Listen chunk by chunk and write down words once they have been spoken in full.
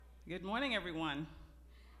Good morning, everyone.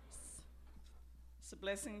 It's a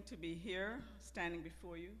blessing to be here, standing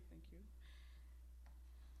before you. Thank you.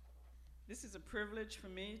 This is a privilege for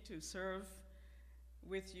me to serve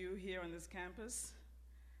with you here on this campus.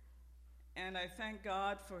 And I thank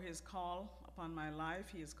God for his call upon my life.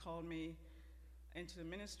 He has called me into the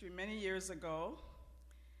ministry many years ago.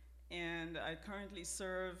 And I currently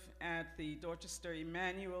serve at the Dorchester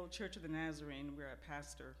Emmanuel Church of the Nazarene, where I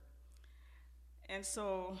pastor. And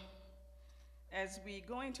so, as we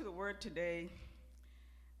go into the Word today,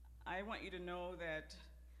 I want you to know that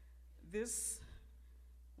this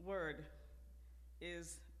Word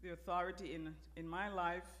is the authority in my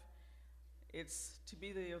life. It's to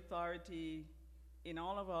be the authority in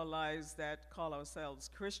all of our lives that call ourselves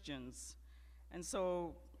Christians. And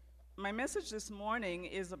so, my message this morning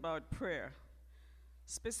is about prayer,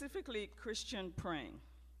 specifically Christian praying.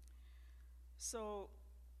 So,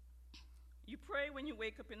 you pray when you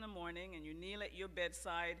wake up in the morning and you kneel at your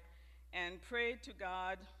bedside and pray to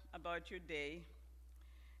God about your day.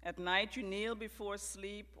 At night, you kneel before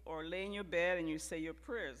sleep or lay in your bed and you say your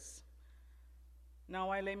prayers. Now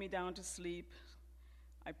I lay me down to sleep.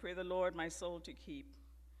 I pray the Lord my soul to keep.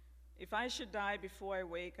 If I should die before I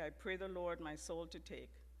wake, I pray the Lord my soul to take.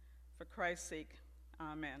 For Christ's sake,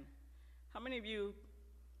 amen. How many of you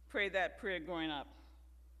prayed that prayer growing up?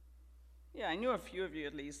 Yeah, I knew a few of you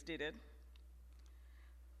at least did it.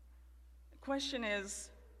 The question is,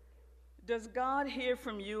 does God hear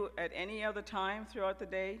from you at any other time throughout the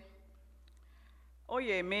day? Oh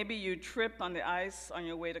yeah, maybe you trip on the ice on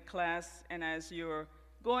your way to class, and as you're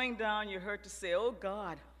going down, you're heard to say, "Oh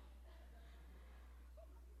God."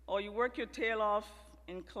 Or you work your tail off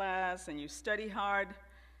in class and you study hard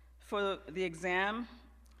for the exam,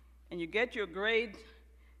 and you get your grade,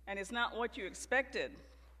 and it's not what you expected.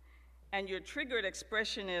 And your triggered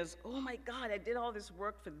expression is, "Oh my God, I did all this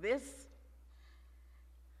work for this?"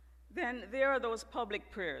 Then there are those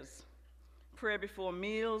public prayers. Prayer before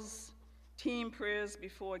meals, team prayers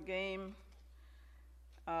before a game.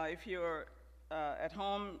 If you're at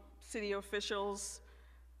home, city officials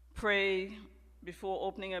pray before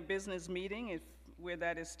opening a business meeting, where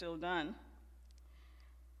that is still done.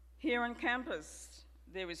 Here on campus,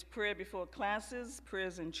 there is prayer before classes,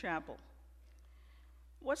 prayers in chapel.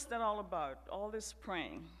 What's that all about, all this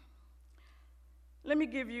praying? Let me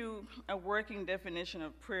give you a working definition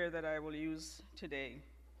of prayer that I will use today.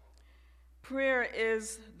 Prayer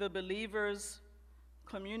is the believer's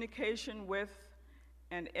communication with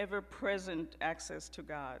and ever-present access to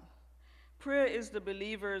God. Prayer is the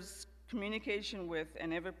believer's communication with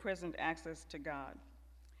and ever-present access to God.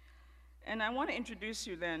 And I want to introduce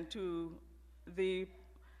you then to the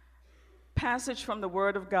passage from the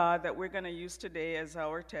Word of God that we're going to use today as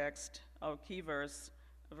our text, our key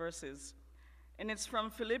verses. And it's from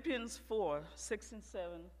Philippians 4, 6 and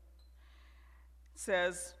 7. It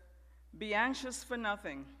says, "Be anxious for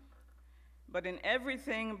nothing, but in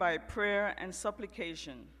everything by prayer and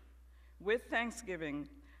supplication, with thanksgiving,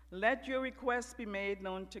 let your requests be made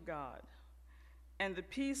known to God. And the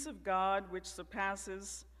peace of God, which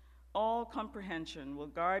surpasses all comprehension, will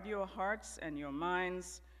guard your hearts and your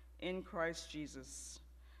minds in Christ Jesus."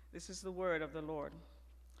 This is the word of the Lord.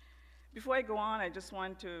 Before I go on, I just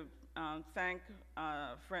want to thank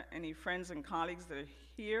any friends and colleagues that are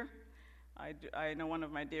here. I know one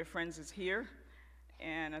of my dear friends is here,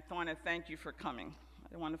 and I want to thank you for coming. I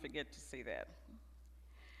don't want to forget to say that.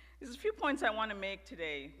 There's a few points I want to make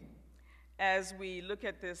today as we look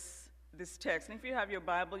at this text. And if you have your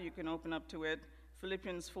Bible, you can open up to it,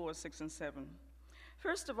 Philippians 4, 6 and 7.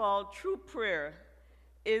 First of all, true prayer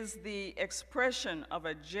is the expression of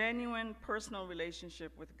a genuine personal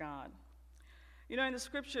relationship with God. You know, in the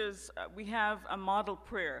scriptures, we have a model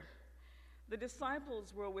prayer. The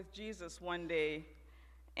disciples were with Jesus one day,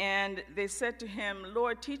 and they said to him,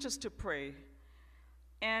 "Lord, teach us to pray."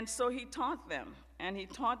 And so he taught them, and he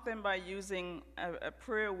taught them by using a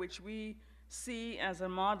prayer which we see as a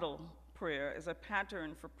model prayer, as a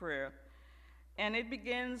pattern for prayer. And it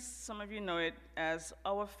begins, some of you know it, as,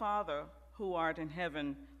 "Our Father, who art in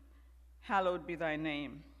heaven, hallowed be thy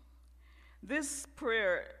name." This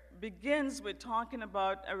prayer begins with talking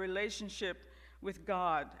about a relationship with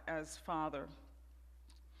God as Father.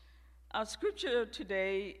 Our scripture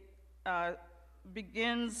today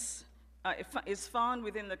is found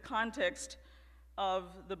within the context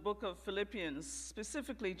of the book of Philippians,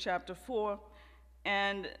 specifically chapter 4.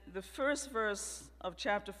 And the first verse of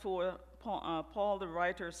chapter 4, Paul the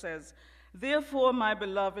writer says, "Therefore, my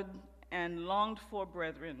beloved and longed-for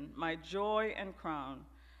brethren, my joy and crown,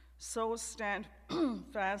 so stand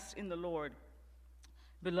fast in the Lord,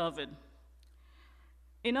 beloved."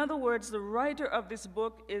 In other words, the writer of this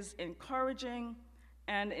book is encouraging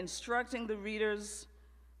and instructing the readers,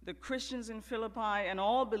 the Christians in Philippi, and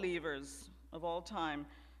all believers of all time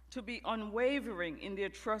to be unwavering in their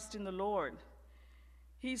trust in the Lord.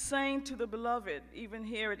 He's saying to the beloved, even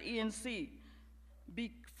here at ENC,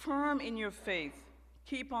 be firm in your faith.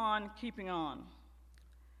 Keep on keeping on.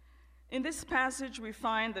 In this passage, we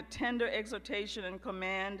find the tender exhortation and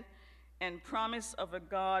command and promise of a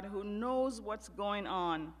God who knows what's going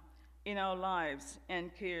on in our lives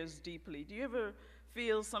and cares deeply. Do you ever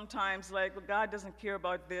feel sometimes like, well, God doesn't care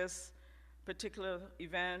about this particular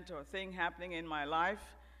event or thing happening in my life?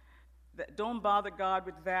 Don't bother God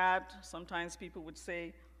with that, sometimes people would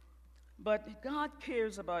say. But God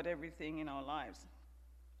cares about everything in our lives.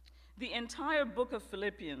 The entire book of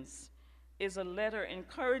Philippians is a letter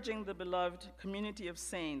encouraging the beloved community of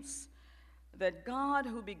saints that God,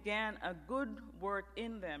 who began a good work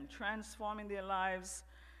in them, transforming their lives,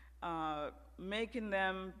 making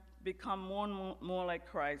them become more and more like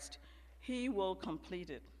Christ, he will complete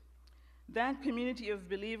it. That community of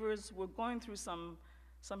believers were going through some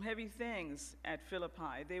heavy things at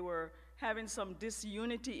Philippi. They were having some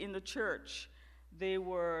disunity in the church. There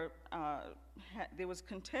was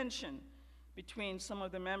contention between some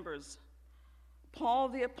of the members. Paul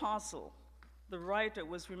the apostle, the writer,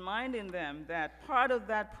 was reminding them that part of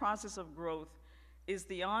that process of growth is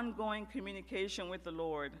the ongoing communication with the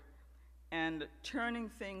Lord and turning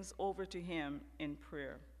things over to him in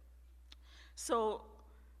prayer. So,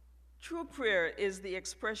 true prayer is the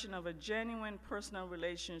expression of a genuine personal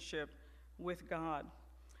relationship with God.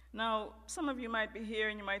 Now, some of you might be here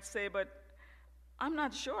and you might say, but I'm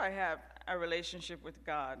not sure I have a relationship with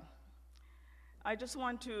God. I just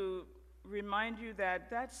want to remind you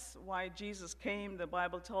that that's why Jesus came. The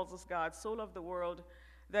Bible tells us God so loved the world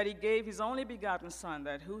that he gave his only begotten Son,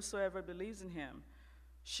 that whosoever believes in him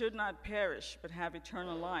should not perish but have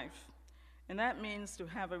eternal life. And that means to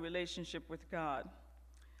have a relationship with God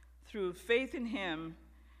through faith in him,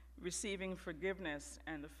 receiving forgiveness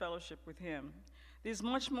and the fellowship with him. There's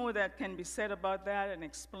much more that can be said about that and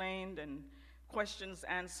explained and questions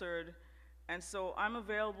answered. And so I'm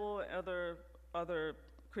available. Other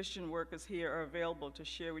Christian workers here are available to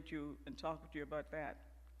share with you and talk with you about that.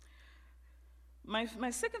 My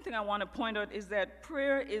second thing I want to point out is that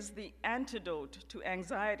prayer is the antidote to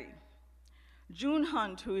anxiety. June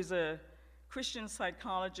Hunt, who is a Christian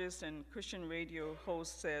psychologist and Christian radio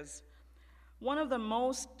host, says, one of the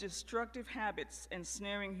most destructive habits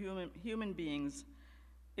ensnaring human beings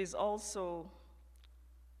is also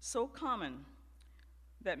so common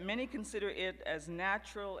that many consider it as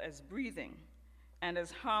natural as breathing and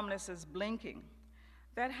as harmless as blinking.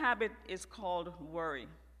 That habit is called worry.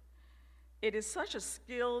 It is such a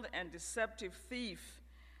skilled and deceptive thief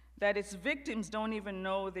that its victims don't even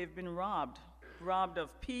know they've been robbed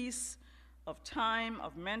of peace, of time,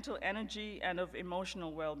 of mental energy, and of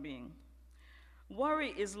emotional well-being.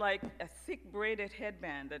 Worry is like a thick braided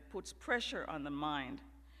headband that puts pressure on the mind,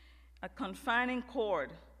 a confining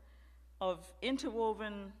cord of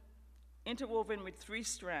interwoven with three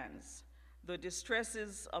strands: the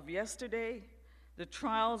distresses of yesterday, the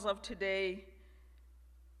trials of today,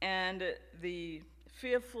 and the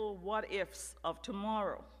fearful what-ifs of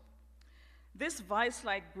tomorrow. This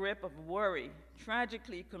vice-like grip of worry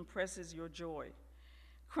tragically compresses your joy,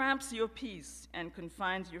 cramps your peace, and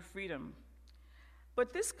confines your freedom.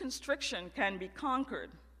 But this constriction can be conquered.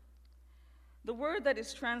 The word that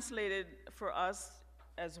is translated for us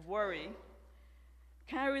as worry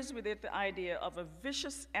carries with it the idea of a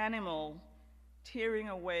vicious animal tearing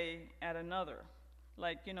away at another,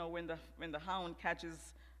 like, when the hound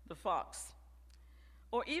catches the fox.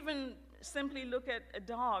 Or even simply look at a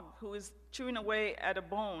dog who is chewing away at a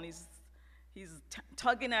bone. He's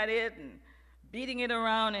tugging at it and beating it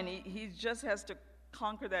around, and he just has to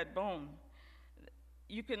conquer that bone.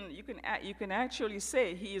 You can actually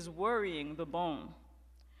say he is worrying the bone.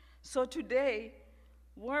 So today,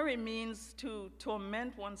 worry means to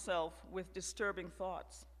torment oneself with disturbing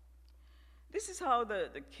thoughts. This is how the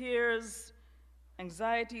cares,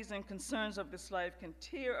 anxieties, and concerns of this life can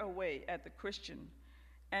tear away at the Christian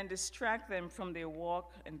and distract them from their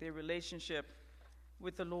walk and their relationship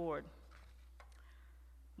with the Lord.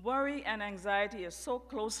 Worry and anxiety are so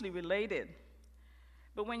closely related,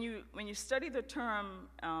 but when you study the term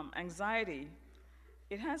anxiety,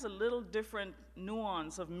 it has a little different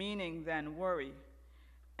nuance of meaning than worry.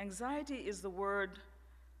 Anxiety is the word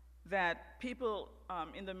that people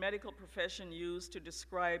in the medical profession use to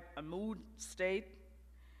describe a mood state.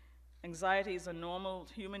 Anxiety is a normal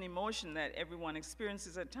human emotion that everyone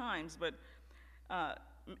experiences at times, but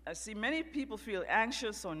I see many people feel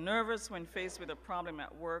anxious or nervous when faced with a problem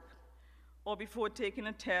at work or before taking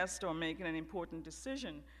a test or making an important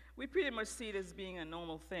decision. We pretty much see it as being a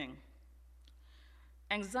normal thing.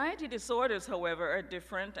 Anxiety disorders, however, are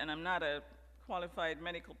different, and I'm not a qualified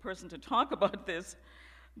medical person to talk about this,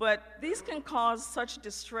 but these can cause such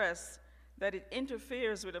distress that it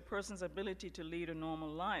interferes with a person's ability to lead a normal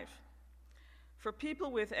life. For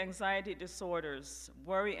people with anxiety disorders,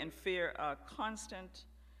 worry and fear are constant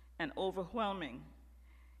and overwhelming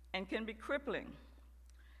and can be crippling.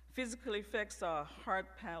 Physical effects are heart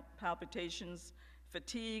palpitations,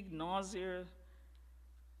 fatigue, nausea,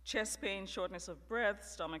 chest pain, shortness of breath,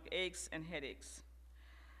 stomach aches, and headaches.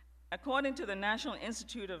 According to the National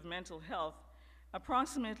Institute of Mental Health,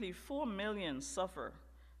 approximately 4 million suffer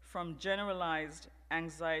from generalized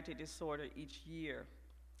anxiety disorder each year.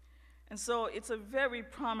 And so it's a very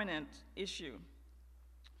prominent issue.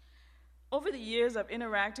 Over the years, I've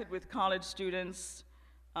interacted with college students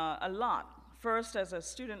a lot. First, as a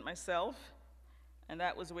student myself, and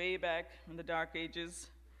that was way back in the dark ages.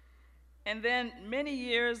 And then many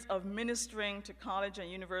years of ministering to college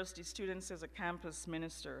and university students as a campus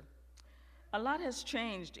minister. A lot has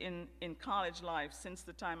changed in college life since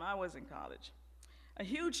the time I was in college. A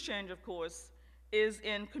huge change, of course, is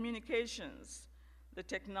in communications. The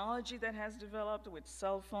technology that has developed with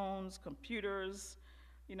cell phones, computers,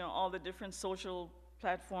 all the different social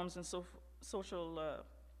platforms and social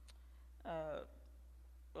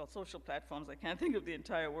platforms, I can't think of the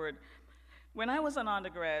entire word. When I was an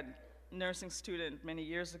undergrad nursing student many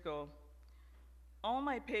years ago, all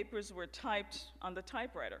my papers were typed on the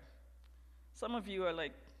typewriter. Some of you are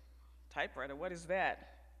like, typewriter, what is that?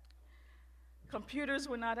 Computers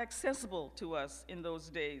were not accessible to us in those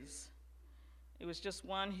days. It was just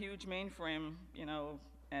one huge mainframe,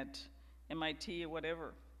 at MIT or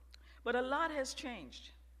whatever. But a lot has changed.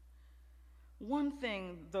 One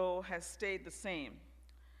thing, though, has stayed the same.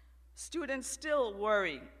 Students still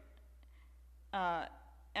worry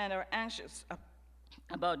and are anxious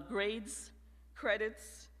about grades,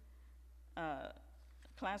 credits,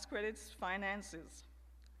 class credits, finances.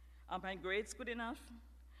 Are my grades good enough?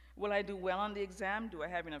 Will I do well on the exam? Do I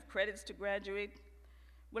have enough credits to graduate?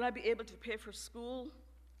 Will I be able to pay for school?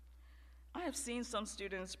 I have seen some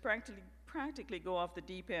students practically go off the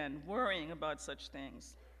deep end worrying about such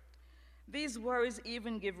things. These worries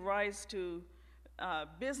even give rise to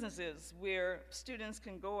businesses where students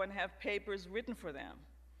can go and have papers written for them.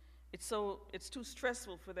 It's too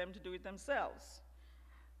stressful for them to do it themselves.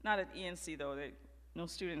 Not at ENC, though. No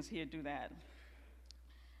students here do that.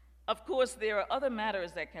 Of course, there are other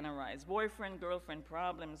matters that can arise: boyfriend, girlfriend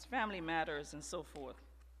problems, family matters, and so forth.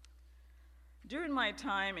 During my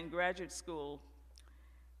time in graduate school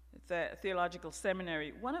at the theological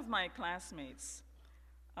seminary, one of my classmates,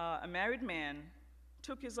 a married man,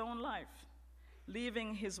 took his own life,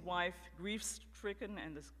 leaving his wife grief-stricken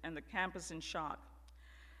and the campus in shock.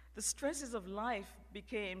 The stresses of life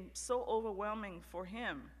became so overwhelming for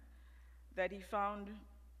him that he found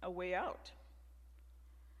a way out.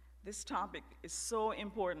 This topic is so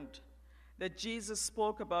important that Jesus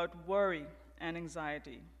spoke about worry and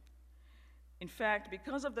anxiety. In fact,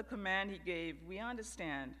 because of the command he gave, we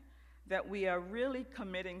understand that we are really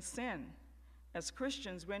committing sin as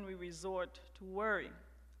Christians when we resort to worry.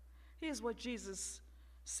 Here's what Jesus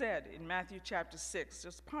said in Matthew chapter 6,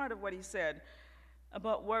 just part of what he said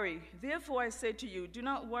about worry. Therefore I say to you, do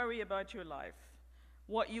not worry about your life,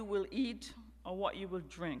 what you will eat or what you will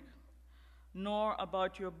drink, nor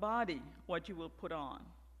about your body, what you will put on.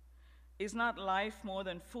 Is not life more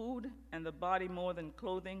than food, and the body more than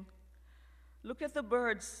clothing? Look at the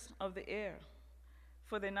birds of the air,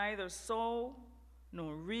 for they neither sow,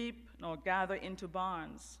 nor reap, nor gather into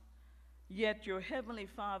barns, yet your heavenly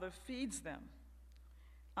Father feeds them.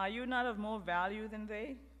 Are you not of more value than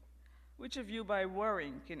they? Which of you by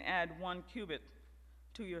worrying can add 1 cubit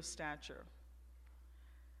to your stature?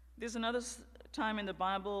 There's another time in the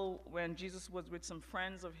Bible when Jesus was with some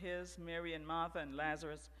friends of his, Mary and Martha and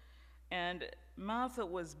Lazarus, and Martha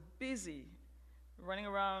was busy running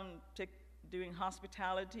around doing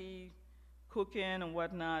hospitality, cooking and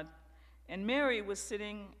whatnot, and Mary was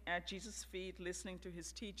sitting at Jesus' feet listening to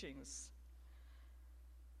his teachings.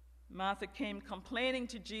 Martha came complaining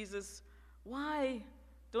to Jesus, "Why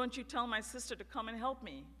don't you tell my sister to come and help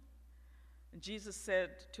me?" And Jesus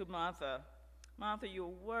said to Martha, "Martha, you're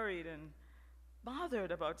worried and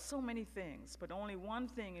bothered about so many things, but only one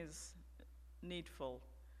thing is needful,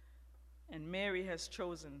 and Mary has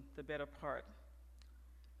chosen the better part."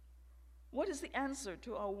 What is the answer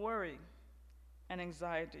to our worry and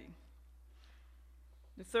anxiety?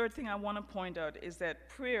 The third thing I want to point out is that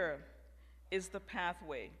prayer is the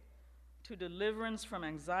pathway to deliverance from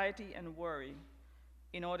anxiety and worry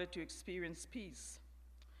in order to experience peace.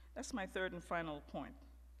 That's my third and final point.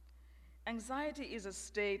 Anxiety is a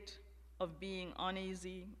state of being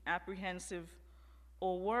uneasy, apprehensive,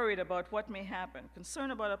 or worried about what may happen,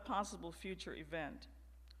 concerned about a possible future event.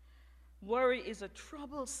 Worry is a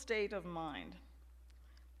troubled state of mind.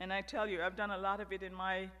 And I tell you, I've done a lot of it in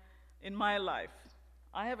my life.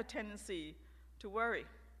 I have a tendency to worry.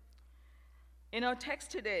 In our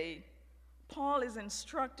text today, Paul is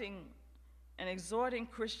instructing and exhorting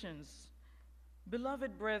Christians,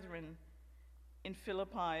 beloved brethren in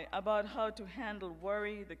Philippi, about how to handle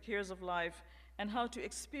worry, the cares of life, and how to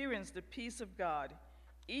experience the peace of God,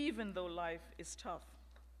 even though life is tough.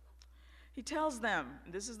 He tells them,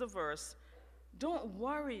 and this is the verse, don't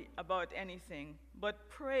worry about anything, but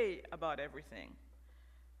pray about everything.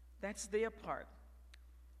 That's their part.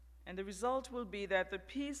 And the result will be that the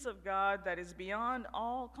peace of God that is beyond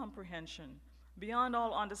all comprehension, beyond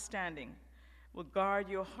all understanding, will guard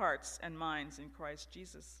your hearts and minds in Christ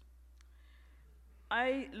Jesus.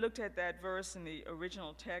 I looked at that verse in the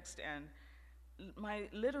original text, and my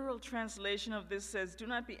literal translation of this says, do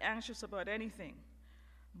not be anxious about anything,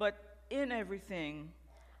 but in everything,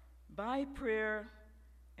 by prayer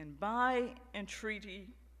and by entreaty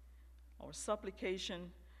or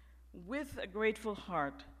supplication, with a grateful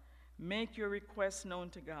heart, make your requests known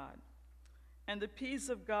to God. And the peace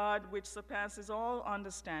of God, which surpasses all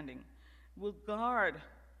understanding, will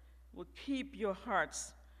keep your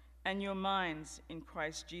hearts and your minds in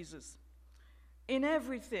Christ Jesus. In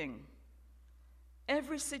everything,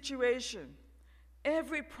 every situation,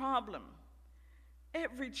 every problem,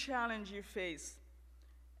 every challenge you face,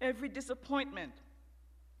 every disappointment,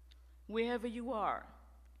 wherever you are,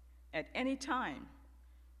 at any time,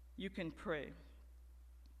 you can pray.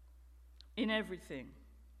 In everything.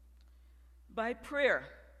 By prayer.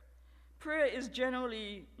 Prayer is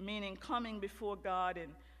generally meaning coming before God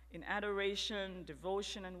in adoration,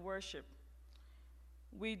 devotion, and worship.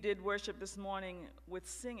 We did worship this morning with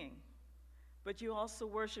singing, but you also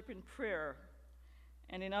worship in prayer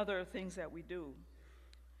and in other things that we do.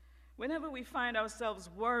 Whenever we find ourselves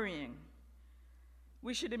worrying,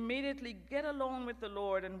 we should immediately get alone with the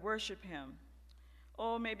Lord and worship Him.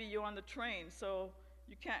 Or maybe you're on the train, so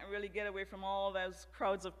you can't really get away from all those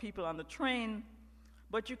crowds of people on the train,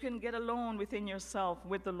 but you can get alone within yourself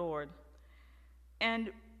with the Lord.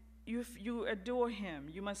 And you adore Him.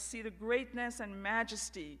 You must see the greatness and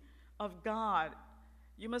majesty of God.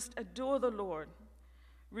 You must adore the Lord.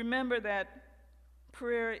 Remember that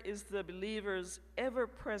prayer is the believer's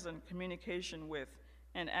ever-present communication with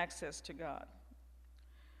and access to God.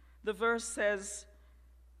 The verse says,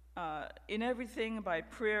 in everything by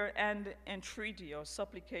prayer and entreaty or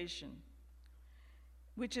supplication,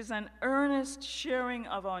 which is an earnest sharing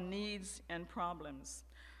of our needs and problems.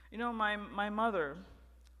 You know, my mother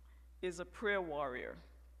is a prayer warrior.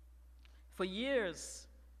 For years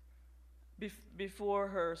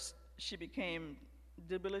before she became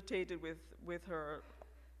debilitated with her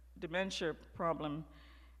dementia problem,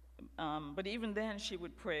 but even then she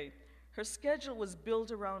would pray. Her schedule was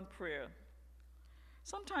built around prayer.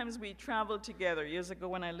 Sometimes we traveled together years ago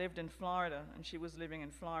when I lived in Florida and she was living in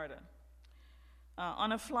Florida.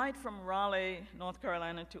 On a flight from Raleigh, North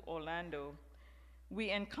Carolina to Orlando, we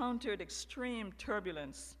encountered extreme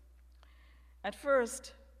turbulence. At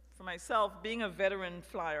first, for myself, being a veteran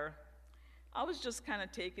flyer, I was just kind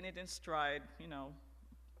of taking it in stride,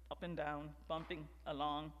 up and down, bumping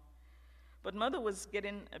along. But Mother was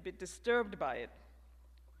getting a bit disturbed by it.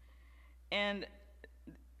 And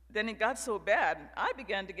then it got so bad, I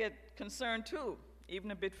began to get concerned too,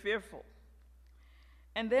 even a bit fearful.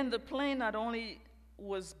 And then the plane not only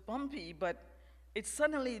was bumpy, but it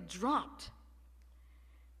suddenly dropped.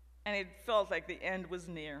 And it felt like the end was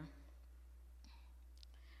near.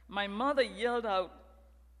 My mother yelled out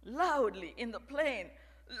loudly in the plane,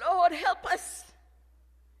 "Lord, help us!"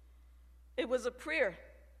 It was a prayer.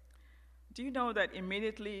 Do you know that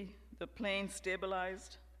immediately the plane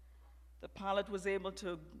stabilized? The pilot was able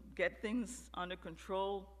to get things under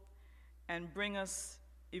control and bring us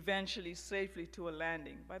eventually safely to a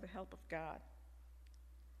landing by the help of God.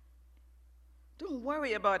 Don't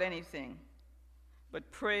worry about anything,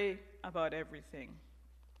 but pray about everything.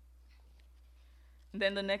 And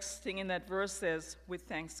then the next thing in that verse says, with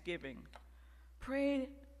thanksgiving. Pray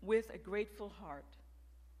with a grateful heart.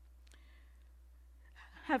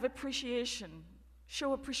 Have appreciation.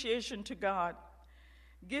 Show appreciation to God.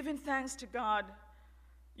 Giving thanks to God.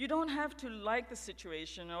 You don't have to like the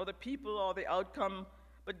situation or the people or the outcome,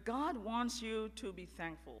 But God wants you to be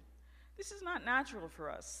thankful. This is not natural for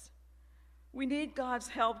us. We need God's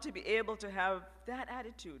help to be able to have that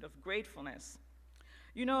attitude of gratefulness.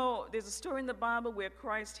 You know, there's a story in the Bible where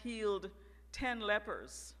Christ healed 10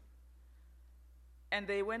 lepers, and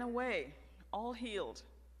they went away, all healed,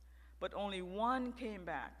 but only one came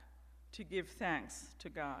back to give thanks to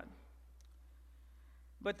God.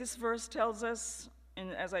 But this verse tells us,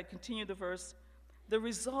 and as I continue the verse, the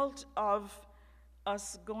result of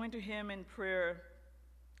us going to him in prayer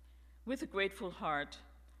with a grateful heart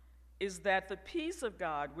is that the peace of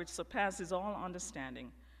God, which surpasses all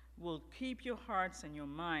understanding, will keep your hearts and your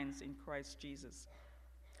minds in Christ Jesus.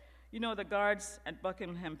 You know, the guards at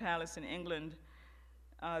Buckingham Palace in England,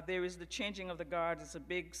 there is the changing of the guards. It's a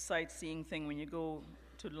big sightseeing thing when you go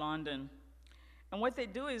to London. And what they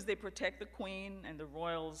do is they protect the Queen and the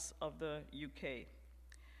royals of the UK.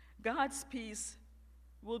 God's peace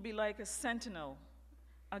will be like a sentinel,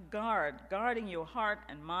 a guard, guarding your heart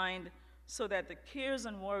and mind so that the cares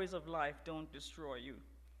and worries of life don't destroy you.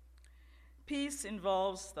 Peace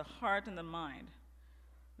involves the heart and the mind.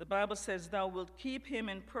 The Bible says, "Thou wilt keep him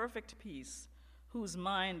in perfect peace, whose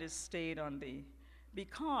mind is stayed on thee,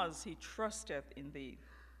 because he trusteth in thee."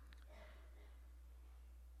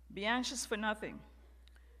 Be anxious for nothing,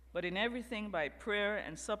 but in everything by prayer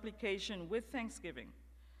and supplication with thanksgiving,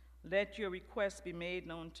 let your requests be made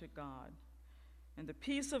known to God. And the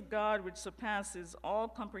peace of God, which surpasses all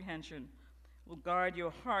comprehension, will guard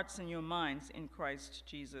your hearts and your minds in Christ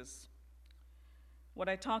Jesus. What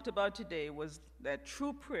I talked about today was that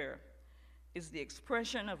true prayer is the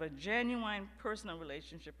expression of a genuine personal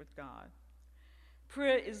relationship with God.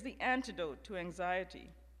 Prayer is the antidote to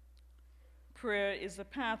anxiety. Prayer is the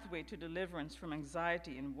pathway to deliverance from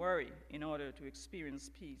anxiety and worry in order to experience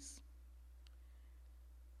peace.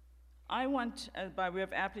 I want, by way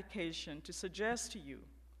of application, to suggest to you,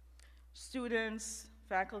 students,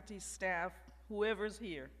 faculty, staff, whoever's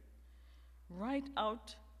here, write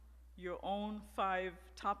out your own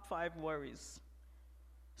top five worries.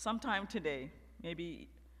 Sometime today, maybe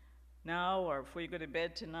now or before you go to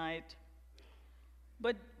bed tonight.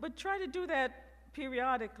 But try to do that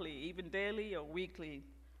periodically, even daily or weekly.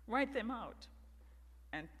 Write them out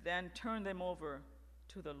and then turn them over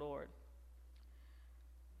to the Lord.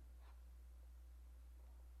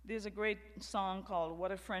 There's a great song called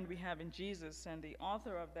 "What a Friend We Have in Jesus," and the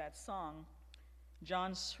author of that song,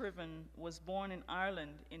 John Scriven, was born in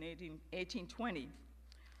Ireland in 1820.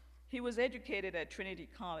 He was educated at Trinity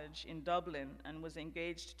College in Dublin and was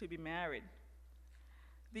engaged to be married.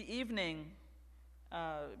 The evening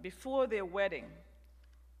before their wedding,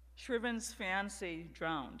 Scriven's fiancée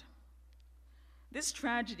drowned. This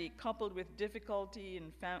tragedy, coupled with difficulty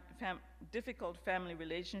in difficult family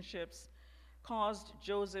relationships, caused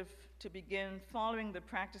Joseph to begin following the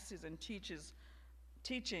practices and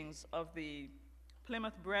teachings of the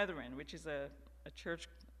Plymouth Brethren, which is a church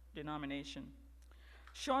denomination.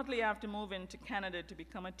 Shortly after moving to Canada to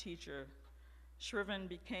become a teacher, Scriven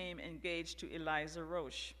became engaged to Eliza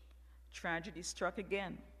Roche. Tragedy struck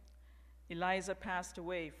again. Eliza passed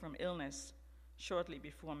away from illness shortly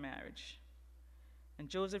before marriage. And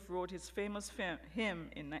Joseph wrote his famous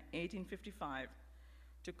hymn in 1855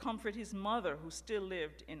 to comfort his mother, who still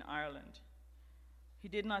lived in Ireland. He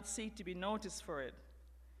did not seek to be noticed for it,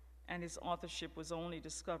 and his authorship was only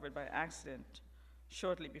discovered by accident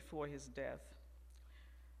shortly before his death.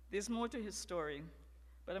 There's more to his story,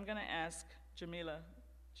 but I'm going to ask Jameela,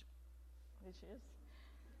 there she is,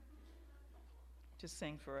 to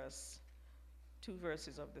sing for us 2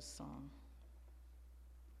 verses of this song.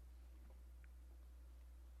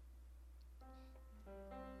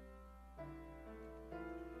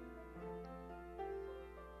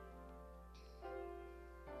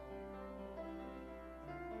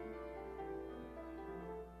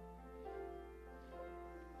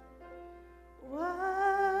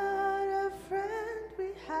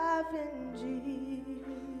 In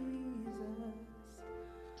Jesus,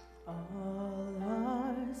 all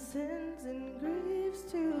our sins and griefs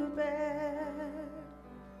to bear.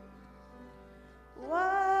 What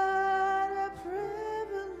a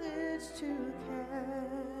privilege to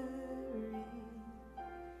carry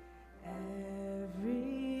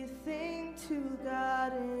everything to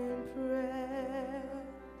God in prayer.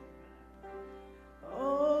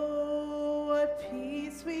 Oh, what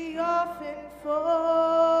peace we often forfeit.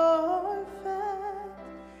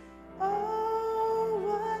 Oh,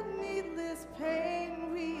 what needless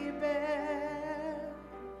pain we bear.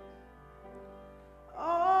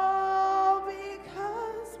 All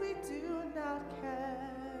because we do not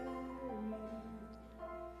carry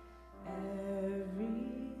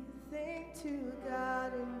everything to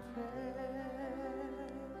God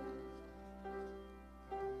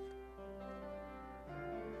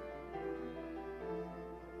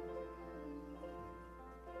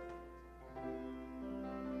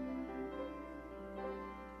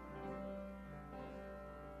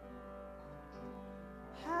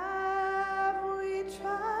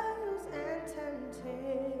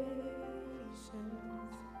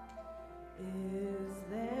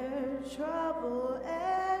trouble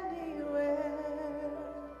anywhere.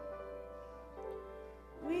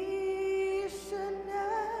 We should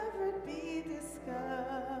never be discouraged.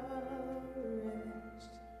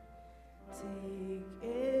 Take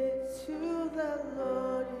it to the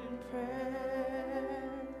Lord in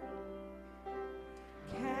prayer.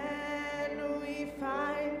 Can we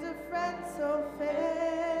find a friend so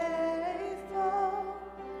faithful,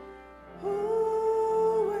 who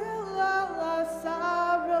will all our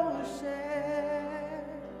sorrow share?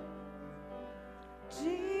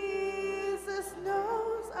 Jesus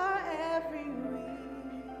knows our every weakness.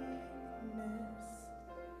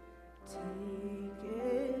 Take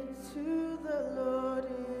it to the Lord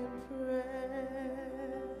in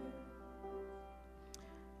prayer.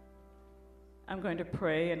 I'm going to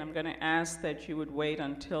pray, and I'm going to ask that you would wait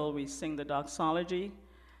until we sing the doxology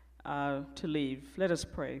to leave. Let us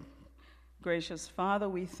pray. Gracious Father,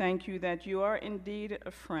 we thank you that you are indeed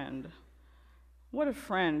a friend. What a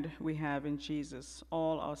friend we have in Jesus,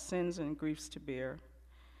 all our sins and griefs to bear.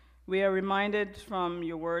 We are reminded from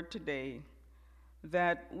your word today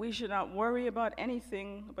that we should not worry about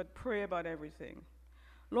anything but pray about everything.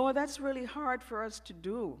 Lord, that's really hard for us to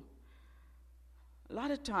do. A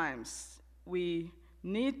lot of times we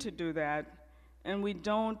need to do that, and we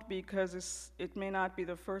don't because it may not be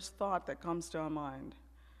the first thought that comes to our mind.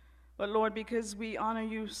 But Lord, because we honor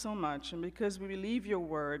you so much, and because we believe your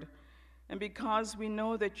word, and because we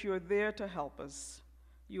know that you're there to help us,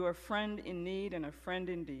 you are a friend in need and a friend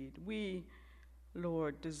indeed. We,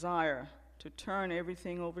 Lord, desire to turn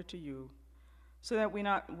everything over to you so that we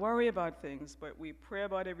not worry about things, but we pray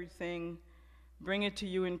about everything, bring it to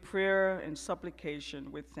you in prayer and supplication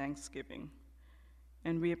with thanksgiving.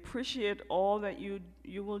 And we appreciate all that you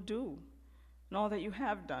will do and all that you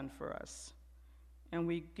have done for us. And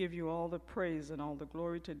we give you all the praise and all the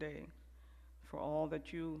glory today for all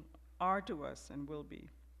that you are to us and will be.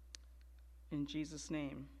 In Jesus'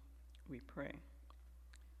 name we pray.